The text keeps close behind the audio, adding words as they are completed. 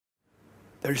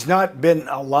there's not been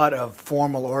a lot of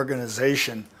formal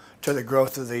organization to the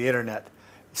growth of the internet.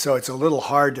 So it's a little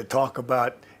hard to talk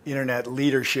about internet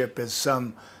leadership as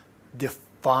some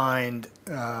defined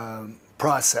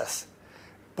process.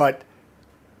 But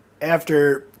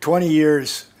after 20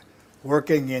 years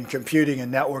working in computing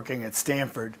and networking at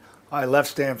Stanford, I left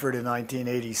Stanford in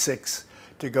 1986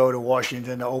 to go to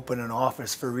Washington to open an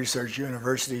office for research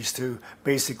universities to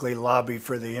basically lobby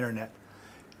for the internet.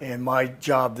 And my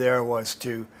job there was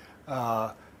to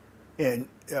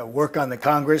work on the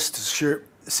Congress to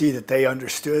see that they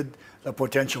understood the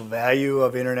potential value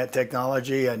of internet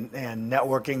technology and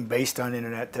networking based on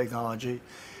internet technology.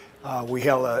 We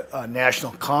held a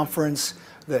national conference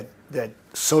that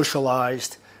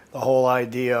socialized the whole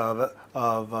idea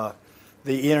of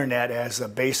the internet as a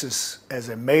basis, as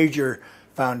a major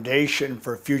foundation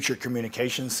for future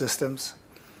communication systems.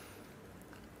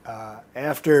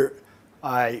 After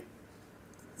I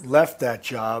left that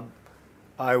job,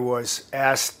 I was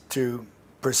asked to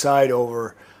preside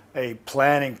over a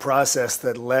planning process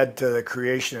that led to the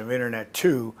creation of Internet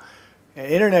 2. And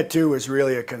Internet 2 was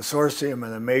really a consortium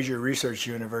of the major research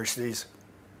universities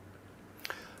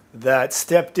that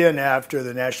stepped in after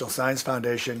the National Science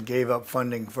Foundation gave up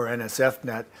funding for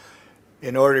NSFNet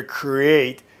in order to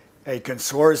create a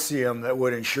consortium that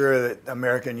would ensure that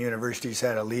American universities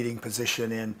had a leading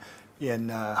position in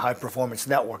high-performance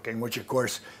networking, which, of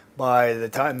course, by the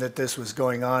time that this was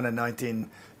going on in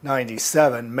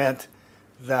 1997, meant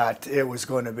that it was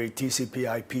going to be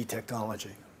TCP/IP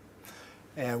technology.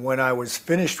 And when I was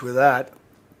finished with that,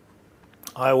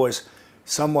 I was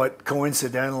somewhat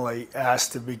coincidentally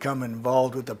asked to become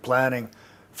involved with the planning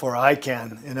for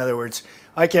ICANN. In other words,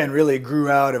 ICANN really grew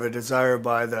out of a desire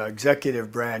by the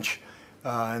executive branch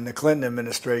in the Clinton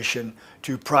administration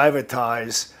to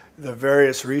privatize the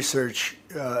various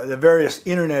the various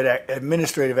internet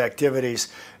administrative activities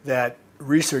that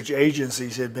research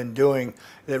agencies had been doing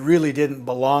that really didn't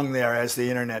belong there as the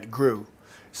internet grew.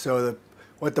 So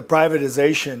what the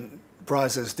privatization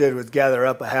process did was gather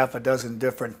up a half a dozen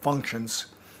different functions.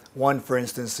 One, for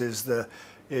instance, is the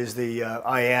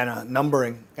IANA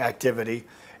numbering activity,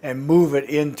 and move it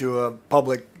into a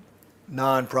public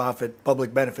nonprofit,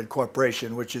 public benefit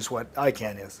corporation, which is what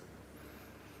ICANN is.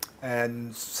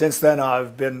 And since then,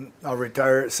 I've been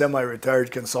a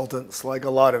semi-retired consultant, like a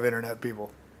lot of internet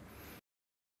people.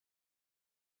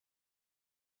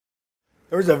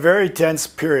 There was a very tense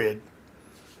period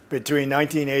between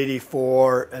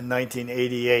 1984 and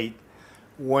 1988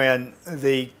 when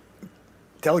the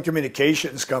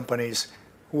telecommunications companies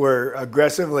were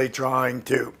aggressively trying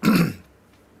to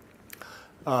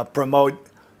promote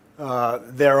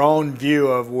their own view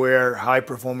of where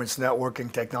high-performance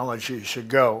networking technology should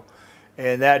go.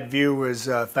 And that view was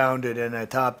founded in a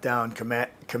top-down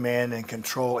command and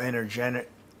control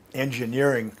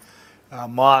engineering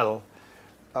model.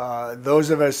 Those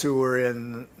of us who were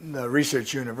in the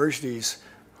research universities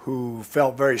who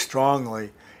felt very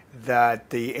strongly that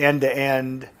the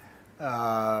end-to-end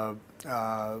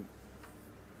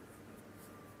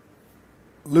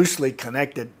loosely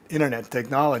connected internet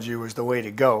technology was the way to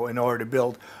go in order to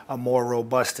build a more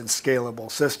robust and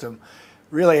scalable system,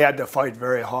 really had to fight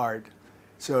very hard.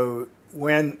 So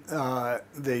when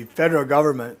the federal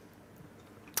government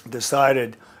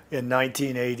decided in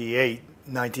 1988,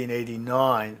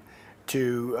 1989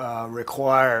 to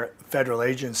require federal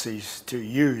agencies to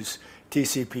use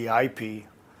TCP/IP,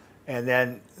 and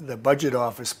then the budget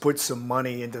office put some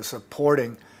money into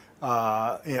supporting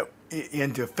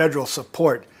into federal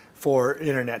support for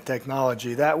internet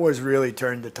technology, that was really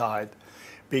turned the tide,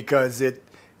 because it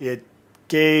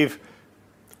gave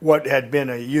what had been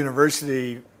a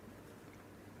university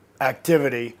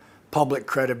activity public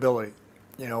credibility.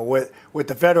 You know, with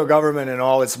the federal government and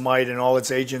all its might and all its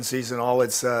agencies and all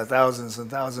its thousands and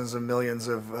thousands of millions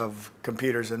of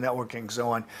computers and networking and so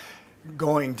on,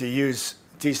 going to use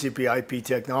TCP/IP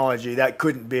technology, that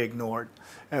couldn't be ignored.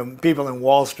 And people in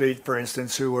Wall Street, for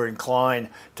instance, who were inclined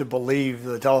to believe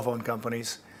the telephone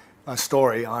companies'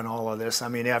 story on all of this. I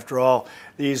mean, after all,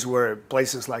 these were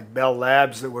places like Bell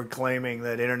Labs that were claiming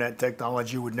that internet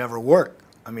technology would never work.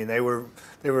 I mean, they were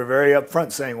very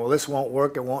upfront saying, well, this won't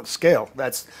work, it won't scale.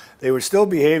 They were still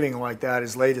behaving like that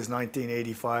as late as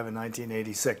 1985 and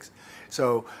 1986.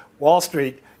 So Wall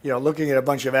Street, you know, looking at a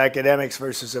bunch of academics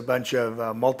versus a bunch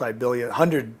of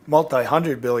multi-hundred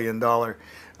billion dollar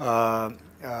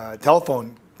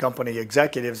telephone company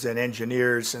executives and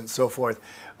engineers and so forth,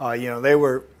 you know, they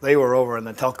were over on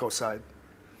the telco side.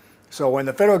 So when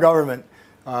the federal government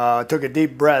took a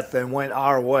deep breath and went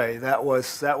our way, that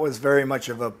was very much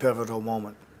of a pivotal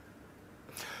moment.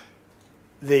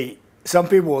 The some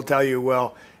people will tell you,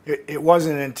 well, it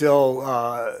wasn't until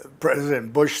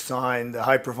President Bush signed the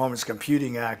High Performance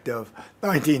Computing Act of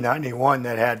 1991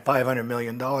 that had $500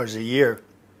 million a year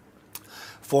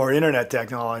for internet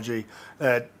technology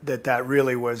that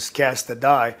really was cast a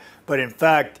die. But in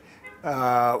fact,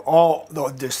 all the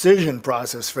decision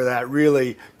process for that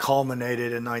really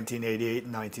culminated in 1988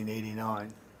 and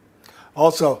 1989.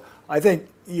 Also, I think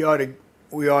we all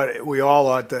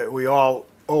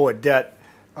owe a debt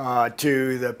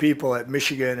to the people at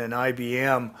Michigan and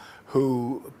IBM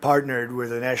who partnered with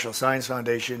the National Science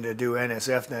Foundation to do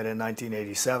NSFNet in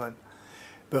 1987.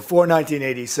 Before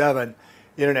 1987,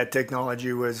 internet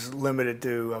technology was limited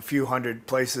to a few hundred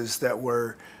places that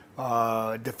were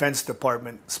Defense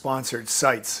Department sponsored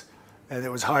sites, and it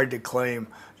was hard to claim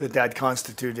that that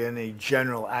constituted any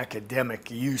general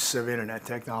academic use of internet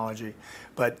technology.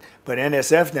 But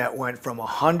NSFNet went from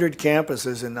 100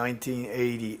 campuses in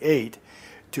 1988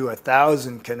 to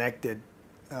 1,000 connected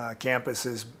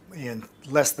campuses in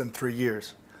less than 3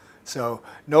 years. So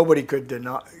nobody could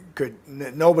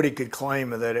claim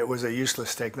that it was a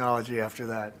useless technology after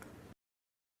that.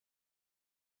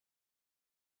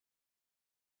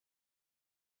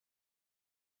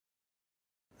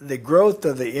 The growth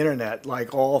of the internet,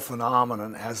 like all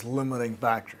phenomenon, has limiting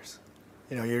factors.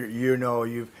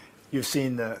 You've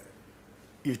seen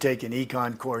you've taken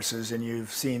econ courses and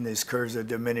you've seen these curves of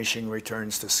diminishing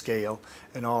returns to scale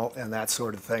and that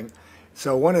sort of thing.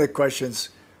 So one of the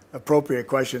appropriate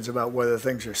questions about whether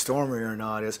things are stormy or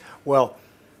not is, well,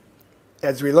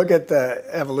 as we look at the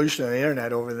evolution of the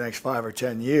internet over the next 5 or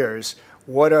 10 years,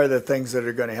 what are the things that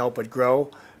are going to help it grow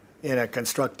in a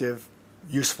constructive,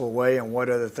 useful way, and what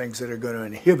are the things that are going to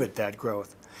inhibit that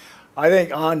growth? I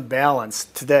think on balance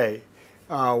today,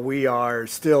 we are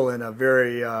still in a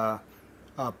very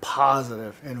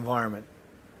positive environment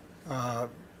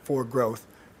for growth.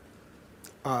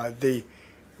 The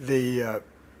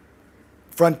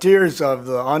frontiers of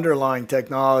the underlying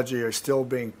technology are still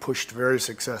being pushed very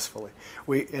successfully.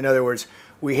 In other words,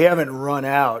 we haven't run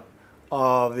out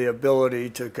of the ability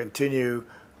to continue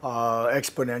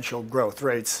exponential growth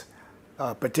rates,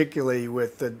 particularly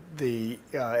with the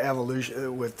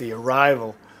evolution, with the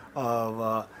arrival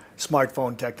of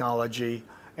smartphone technology,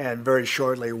 and very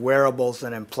shortly wearables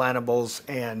and implantables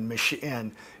and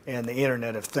the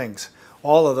Internet of Things.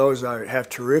 All of those have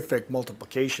terrific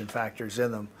multiplication factors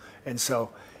in them. And so,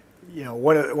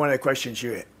 one of the questions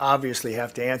you obviously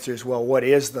have to answer is, well, what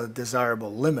is the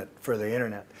desirable limit for the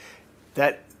internet?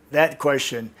 That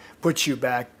question puts you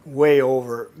back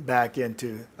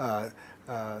into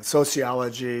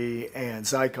sociology and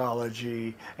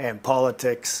psychology and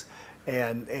politics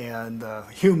and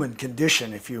human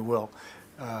condition, if you will.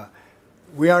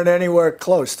 We aren't anywhere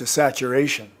close to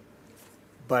saturation,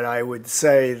 but I would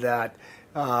say that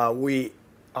we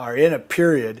are in a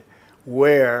period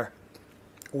where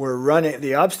we're running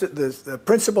the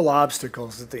principal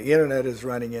obstacles that the internet is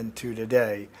running into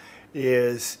today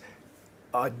is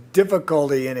a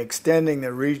difficulty in extending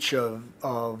the reach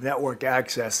of network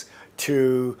access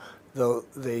to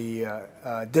the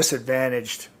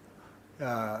disadvantaged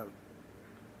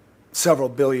several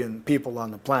billion people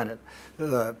on the planet.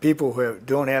 The people who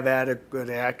don't have adequate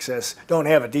access, don't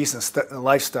have a decent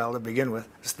lifestyle to begin with,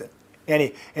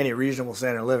 any reasonable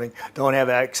standard of living, don't have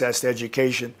access to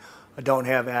education, don't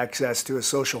have access to a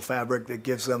social fabric that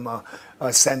gives them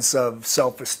a sense of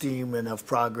self-esteem and of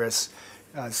progress.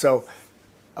 So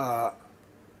the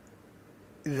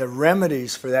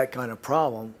remedies for that kind of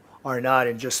problem are not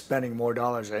in just spending more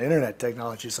dollars on internet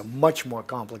technology. It's a much more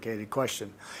complicated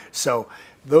question. So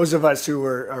those of us who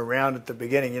were around at the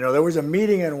beginning, there was a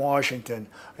meeting in Washington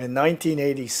in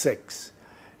 1986,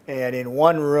 and in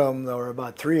one room there were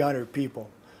about 300 people,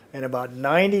 and about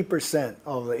 90%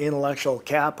 of the intellectual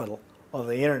capital of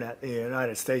the internet in the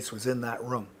United States was in that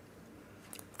room.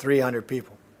 300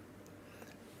 people.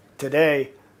 Today,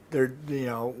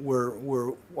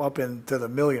 we're up into the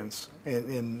millions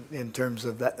in terms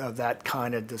of that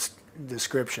kind of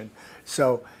description.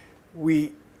 So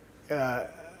we are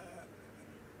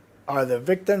the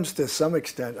victims to some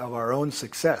extent of our own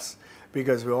success,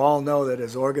 because we all know that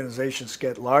as organizations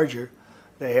get larger,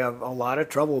 they have a lot of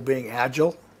trouble being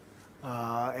agile.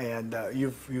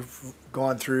 You've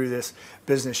gone through this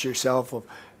business yourself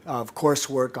of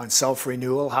coursework on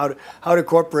self-renewal. How do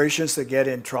corporations that get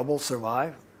in trouble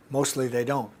survive? Mostly they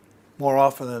don't. More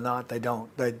often than not, they don't.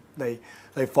 They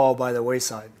fall by the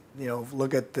wayside.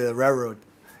 Look at the railroad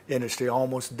industry.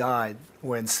 Almost died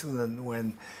when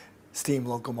steam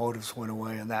locomotives went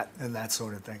away and that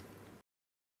sort of thing.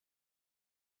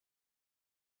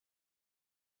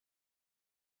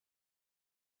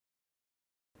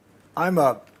 I'm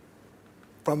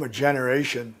from a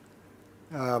generation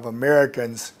of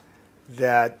Americans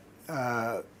that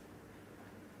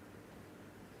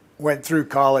went through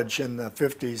college in the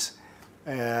 50s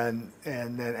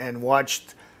and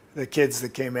watched the kids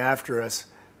that came after us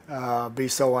be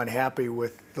so unhappy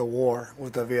with the war,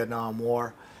 with the Vietnam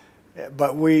War.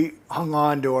 But we hung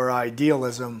on to our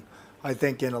idealism, I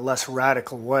think, in a less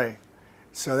radical way.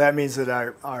 So that means that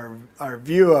our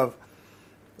view of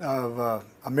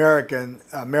America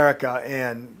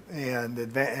and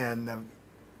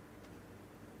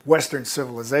Western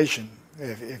civilization,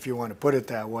 if you want to put it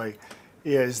that way,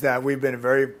 is that we've been a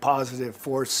very positive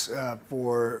force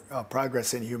for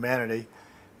progress in humanity,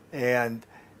 and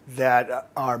that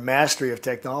our mastery of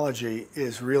technology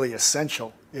is really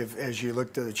essential as you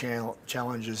look to the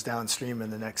challenges downstream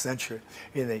in the next century.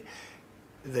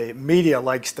 The media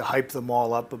likes to hype them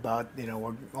all up about,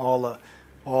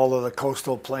 all of the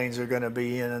coastal plains are going to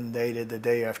be inundated the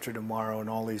day after tomorrow, and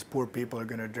all these poor people are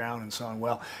going to drown and so on.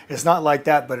 Well, it's not like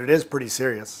that, but it is pretty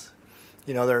serious.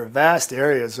 There are vast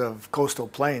areas of coastal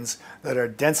plains that are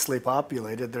densely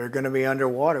populated that are going to be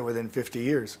underwater within 50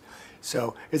 years.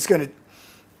 So it's one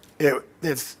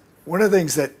of the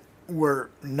things that we're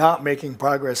not making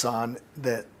progress on,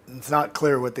 that it's not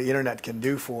clear what the internet can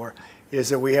do for, is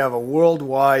that we have a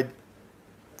worldwide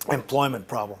employment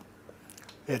problem.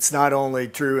 It's not only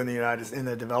true in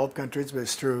the developed countries, but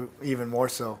it's true even more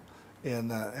so in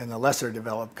the lesser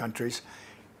developed countries.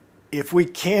 If we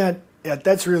can't,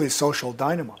 that's really social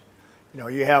dynamite.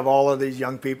 You have all of these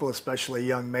young people, especially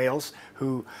young males,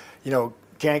 who,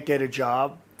 can't get a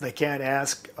job. They can't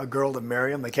ask a girl to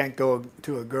marry them. They can't go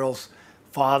to a girl's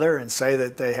father and say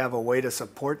that they have a way to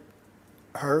support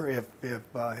her if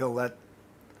he'll let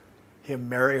him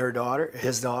marry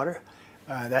his daughter.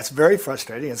 That's very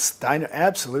frustrating. It's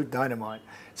absolute dynamite.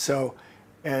 So,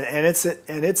 and it's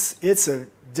a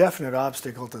definite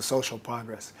obstacle to social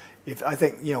progress. I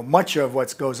think much of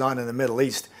what goes on in the Middle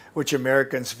East, which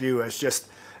Americans view as just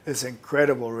this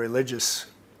incredible religious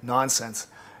nonsense,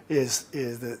 is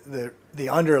the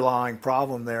underlying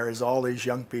problem there is all these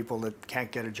young people that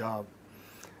can't get a job,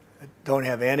 don't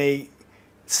have any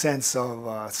sense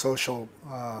of social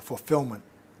fulfillment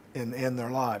in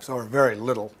their lives, or very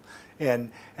little.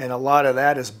 And a lot of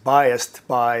that is biased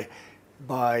by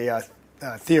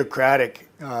theocratic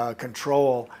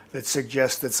control that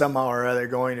suggests that somehow or other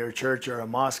going to a church or a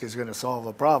mosque is going to solve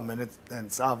the problem, and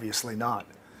it's obviously not.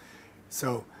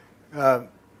 So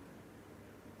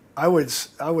I would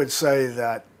say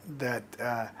that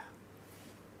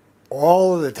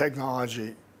all of the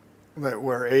technology that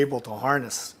we're able to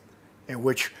harness, in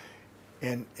which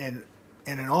and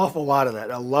an awful lot of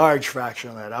that, a large fraction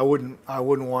of that, I wouldn't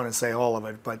want to say all of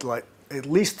it, but like at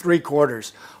least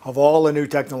 3/4 of all the new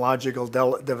technological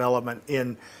development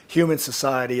in human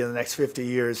society in the next 50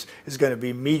 years is going to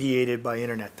be mediated by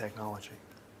internet technology.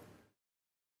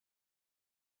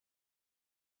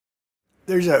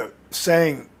 There's a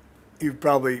saying you've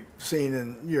probably seen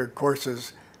in your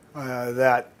courses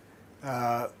that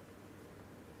a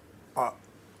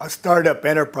startup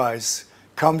enterprise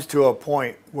comes to a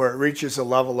point where it reaches a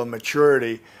level of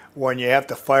maturity when you have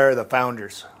to fire the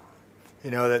founders.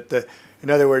 In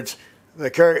other words,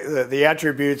 the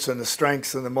attributes and the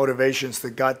strengths and the motivations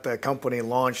that got the company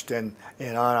launched and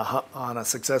on a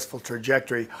successful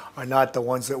trajectory are not the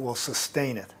ones that will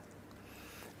sustain it.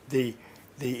 The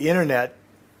internet,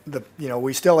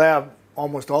 we still have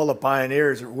almost all the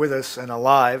pioneers with us and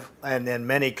alive, and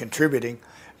many contributing,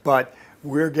 but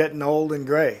we're getting old and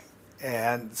gray.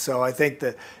 And so I think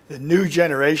that the new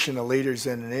generation of leaders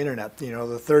in the internet, the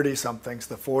 30-somethings,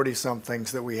 the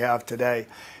 40-somethings that we have today,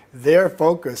 their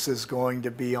focus is going to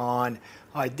be on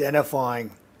identifying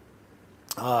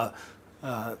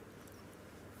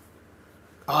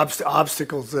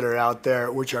obstacles that are out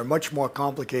there, which are much more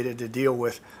complicated to deal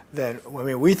with than,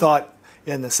 we thought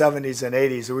in the 70s and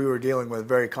 80s that we were dealing with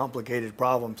very complicated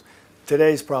problems.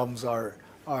 Today's problems are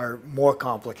more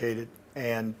complicated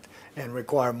and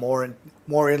require more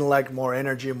intellect, more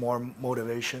energy, more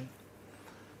motivation.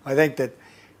 I think that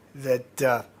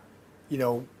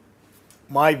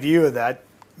my view of that,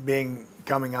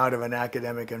 coming out of an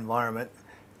academic environment,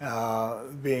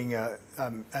 being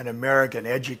an American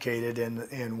educated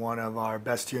in one of our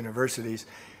best universities,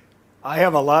 I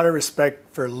have a lot of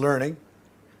respect for learning,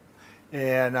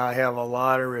 and I have a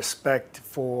lot of respect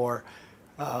for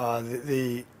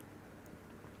the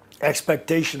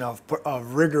expectation of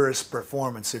rigorous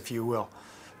performance, if you will.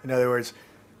 In other words,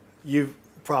 you've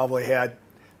probably had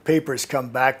papers come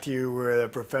back to you where the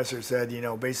professor said,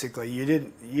 basically you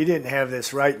didn't have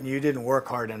this right and you didn't work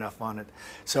hard enough on it.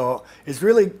 So it's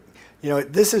really You know,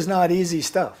 this is not easy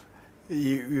stuff.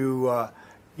 You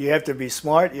have to be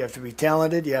smart, you have to be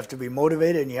talented, you have to be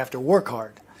motivated, and you have to work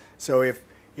hard. So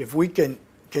if we can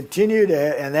continue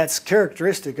to, and that's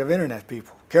characteristic of internet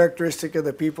people, characteristic of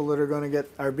the people that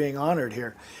are being honored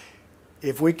here.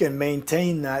 If we can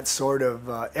maintain that sort of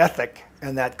ethic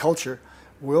and that culture,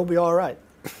 we'll be all right.